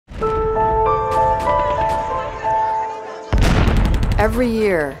Every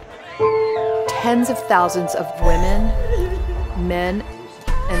year, tens of thousands of women, men,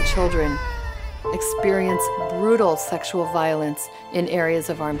 and children experience brutal sexual violence in areas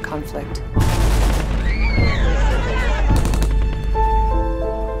of armed conflict.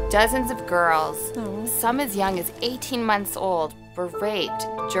 Dozens of girls, some as young as 18 months old, were raped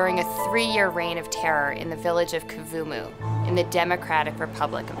during a 3-year reign of terror in the village of Kavumu in the Democratic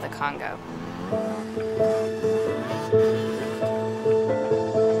Republic of the Congo.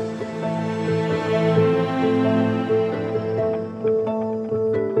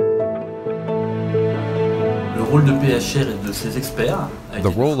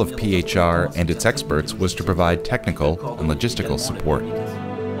 The role of PHR and its experts was to provide technical and logistical support.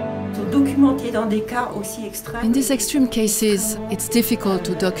 In these extreme cases, it's difficult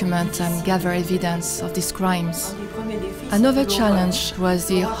to document and gather evidence of these crimes. Another challenge was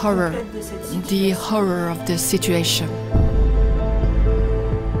the horror of the situation.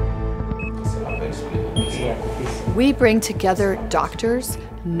 We bring together doctors,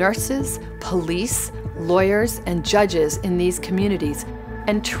 nurses, police, lawyers, and judges in these communities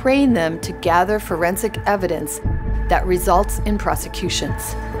and train them to gather forensic evidence that results in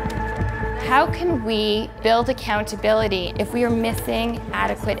prosecutions. How can we build accountability if we are missing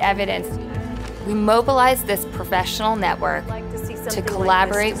adequate evidence? We mobilize this professional network to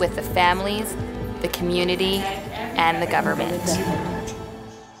collaborate with the families, the community, and the government.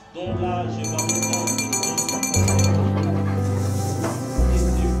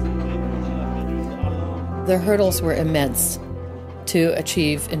 The hurdles were immense to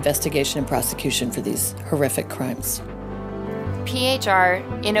achieve investigation and prosecution for these horrific crimes.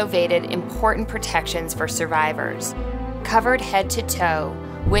 PHR innovated important protections for survivors. Covered head to toe,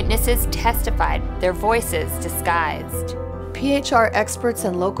 witnesses testified, their voices disguised. PHR experts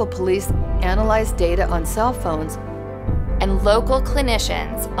and local police analyzed data on cell phones, and local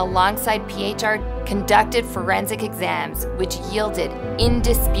clinicians, alongside PHR, conducted forensic exams which yielded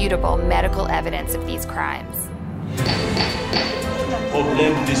indisputable medical evidence of these crimes.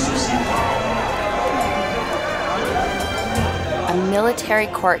 A military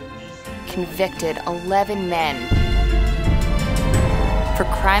court convicted 11 men for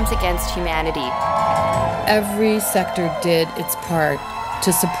crimes against humanity. Every sector did its part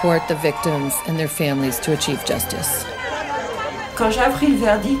to support the victims and their families to achieve justice.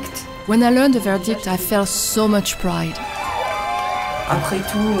 When I learned the verdict, I felt so much pride.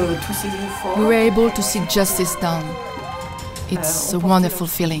 We were able to see justice done. It's a wonderful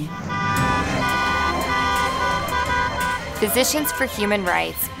feeling. Physicians for Human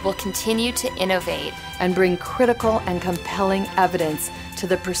Rights will continue to innovate and bring critical and compelling evidence to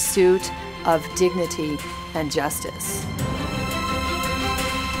the pursuit of dignity and justice.